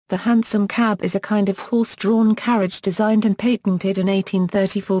The hansom cab is a kind of horse-drawn carriage designed and patented in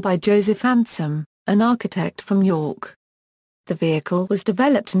 1834 by Joseph Hansom, an architect from York. The vehicle was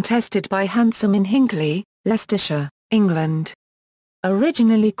developed and tested by Hansom in Hinckley, Leicestershire, England.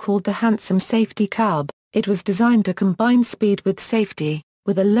 Originally called the Hansom Safety Cab, it was designed to combine speed with safety,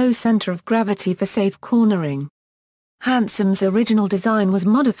 with a low centre of gravity for safe cornering. Hansom's original design was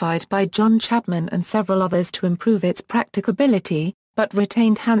modified by John Chapman and several others to improve its practicability, but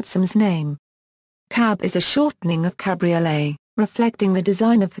retained Hansom's name. Cab is a shortening of cabriolet, reflecting the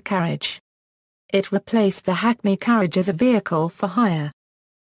design of the carriage. It replaced the hackney carriage as a vehicle for hire.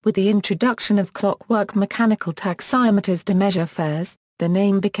 With the introduction of clockwork mechanical taximeters to measure fares, the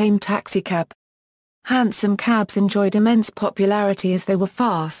name became taxicab. Hansom cabs enjoyed immense popularity as they were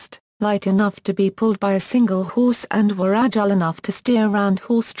fast, light enough to be pulled by a single horse and were agile enough to steer around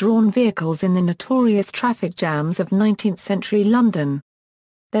horse-drawn vehicles in the notorious traffic jams of 19th-century London.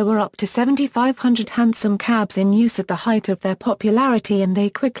 There were up to 7,500 hansom cabs in use at the height of their popularity, and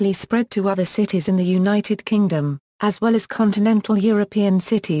they quickly spread to other cities in the United Kingdom, as well as continental European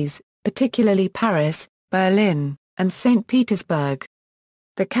cities, particularly Paris, Berlin, and St. Petersburg.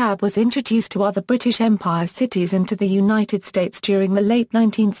 The cab was introduced to other British Empire cities and to the United States during the late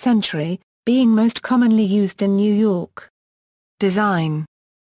 19th century, being most commonly used in New York. Design.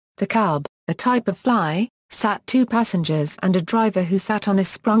 The cab, a type of fly, sat two passengers and a driver who sat on a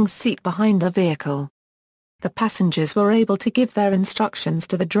sprung seat behind the vehicle. The passengers were able to give their instructions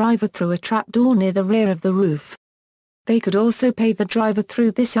to the driver through a trapdoor near the rear of the roof. They could also pay the driver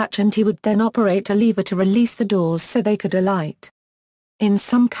through this hatch, and he would then operate a lever to release the doors so they could alight. In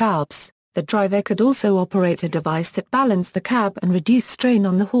some cabs, the driver could also operate a device that balanced the cab and reduced strain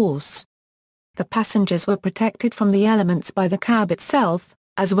on the horse. The passengers were protected from the elements by the cab itself,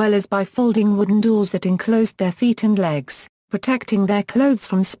 as well as by folding wooden doors that enclosed their feet and legs, protecting their clothes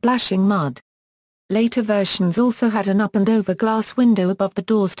from splashing mud. Later versions also had an up-and-over glass window above the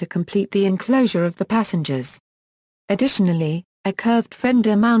doors to complete the enclosure of the passengers. Additionally, a curved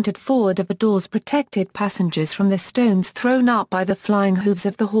fender mounted forward of the doors protected passengers from the stones thrown up by the flying hooves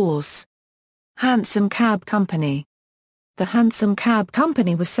of the horse. Hansom Cab Company. The Hansom Cab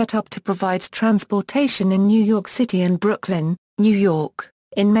Company was set up to provide transportation in New York City and Brooklyn, New York,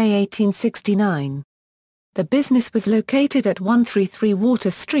 in May 1869. The business was located at 133 Water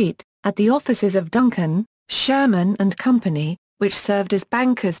Street, at the offices of Duncan, Sherman and Company, which served as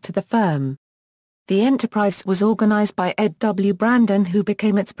bankers to the firm. The enterprise was organized by Ed W. Brandon, who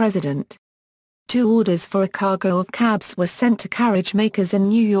became its president. 2 orders for a cargo of cabs were sent to carriage makers in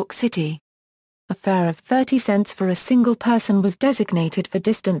New York City. A fare of 30 cents for a single person was designated for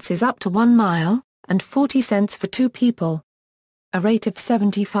distances up to 1 mile, and 40 cents for 2 people. A rate of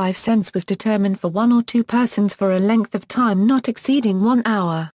 75 cents was determined for 1 or 2 persons for a length of time not exceeding 1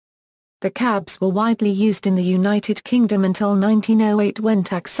 hour. The cabs were widely used in the United Kingdom until 1908, when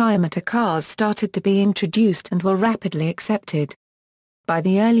taximeter cars started to be introduced and were rapidly accepted. By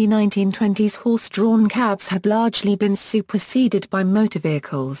the early 1920s, horse-drawn cabs had largely been superseded by motor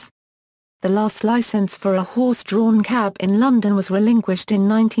vehicles. The last license for a horse-drawn cab in London was relinquished in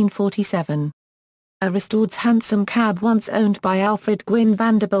 1947. A restored hansom cab once owned by Alfred Gwynne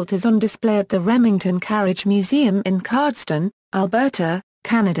Vanderbilt is on display at the Remington Carriage Museum in Cardston, Alberta,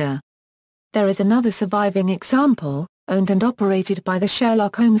 Canada. There is another surviving example, owned and operated by the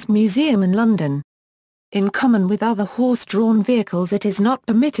Sherlock Holmes Museum in London. In common with other horse-drawn vehicles, it is not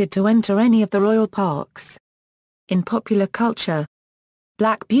permitted to enter any of the royal parks. In popular culture,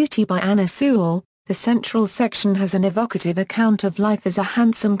 Black Beauty by Anna Sewell, the central section has an evocative account of life as a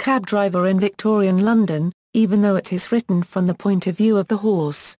hansom cab driver in Victorian London, even though it is written from the point of view of the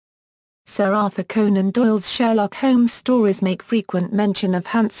horse. Sir Arthur Conan Doyle's Sherlock Holmes stories make frequent mention of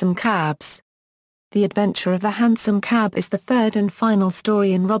hansom cabs. The Adventure of the Hansom Cab is the third and final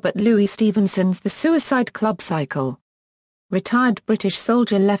story in Robert Louis Stevenson's The Suicide Club cycle. Retired British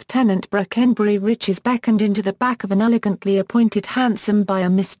soldier Lieutenant Brackenbury Rich is beckoned into the back of an elegantly appointed hansom by a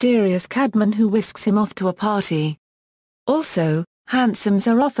mysterious cabman who whisks him off to a party. Also,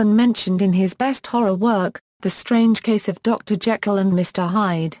 hansoms are often mentioned in his best horror work, The Strange Case of Dr. Jekyll and Mr.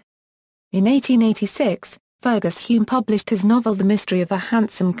 Hyde. In 1886, Fergus Hume published his novel The Mystery of a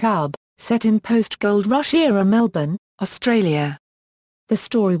Hansom Cab, set in post-Gold Rush era Melbourne, Australia. The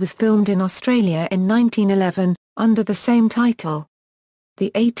story was filmed in Australia in 1911, under the same title.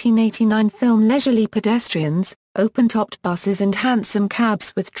 The 1889 film Leisurely Pedestrians, open-topped buses and hansom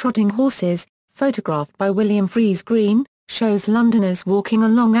cabs with trotting horses, photographed by William Freeze Green, shows Londoners walking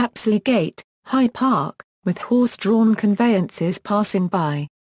along Apsley Gate, Hyde Park, with horse-drawn conveyances passing by.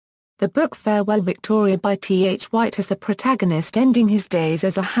 The book Farewell Victoria by T.H. White has the protagonist ending his days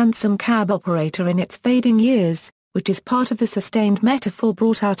as a hansom cab operator in its fading years, which is part of the sustained metaphor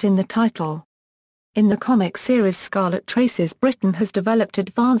brought out in the title. In the comic series Scarlet Traces, Britain has developed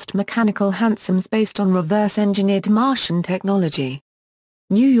advanced mechanical hansoms based on reverse-engineered Martian technology.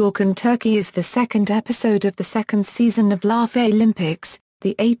 New York and Turkey is the second episode of the second season of Laugh Olympics,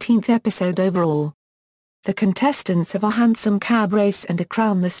 the 18th episode overall. The contestants have a hansom cab race and a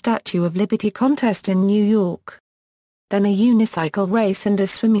Crown the Statue of Liberty contest in New York. Then a unicycle race and a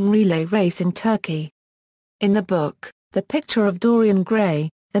swimming relay race in Turkey. In the book, the picture of Dorian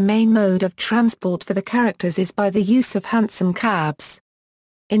Gray, the main mode of transport for the characters is by the use of hansom cabs.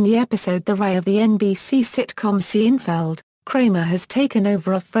 In the episode The Ray of the NBC sitcom Seinfeld, Kramer has taken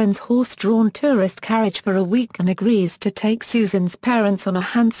over a friend's horse-drawn tourist carriage for a week and agrees to take Susan's parents on a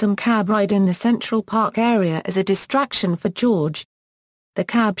hansom cab ride in the Central Park area as a distraction for George. The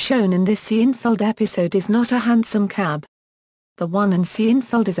cab shown in this Seinfeld episode is not a hansom cab. The one in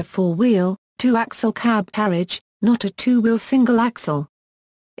Seinfeld is a four-wheel, two-axle cab carriage, not a two-wheel single-axle.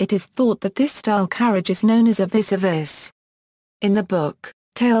 It is thought that this style carriage is known as a vis-a-vis. In the book,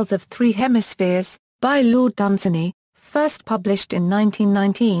 Tales of Three Hemispheres, by Lord Dunsany, first published in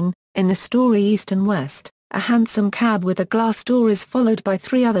 1919, in the story East and West, a hansom cab with a glass door is followed by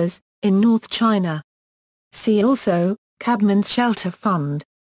three others, in North China. See also, Cabman's Shelter Fund.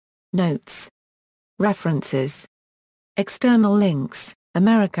 Notes. References. External links,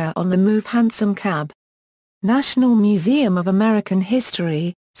 America on the Move hansom cab. National Museum of American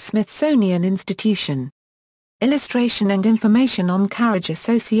History, Smithsonian Institution. Illustration and information on Carriage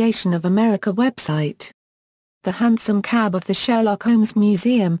Association of America website. The Hansom Cab of the Sherlock Holmes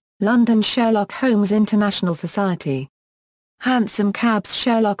Museum, London. Sherlock Holmes International Society. Hansom Cabs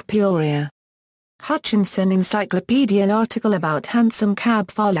Sherlock Peoria. Hutchinson Encyclopedia article about hansom cab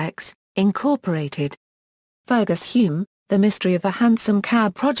Farlex, Incorporated. Fergus Hume, The Mystery of a Hansom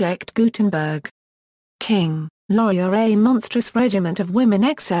Cab Project Gutenberg. King, Laurier, A Monstrous Regiment of Women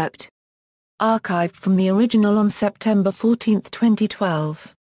excerpt. Archived from the original on September 14,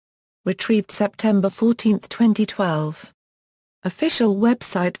 2012. Retrieved September 14, 2012. Official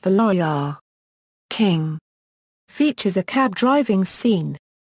website for Laurier. King. Features a cab driving scene.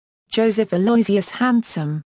 Joseph Aloysius Hansom.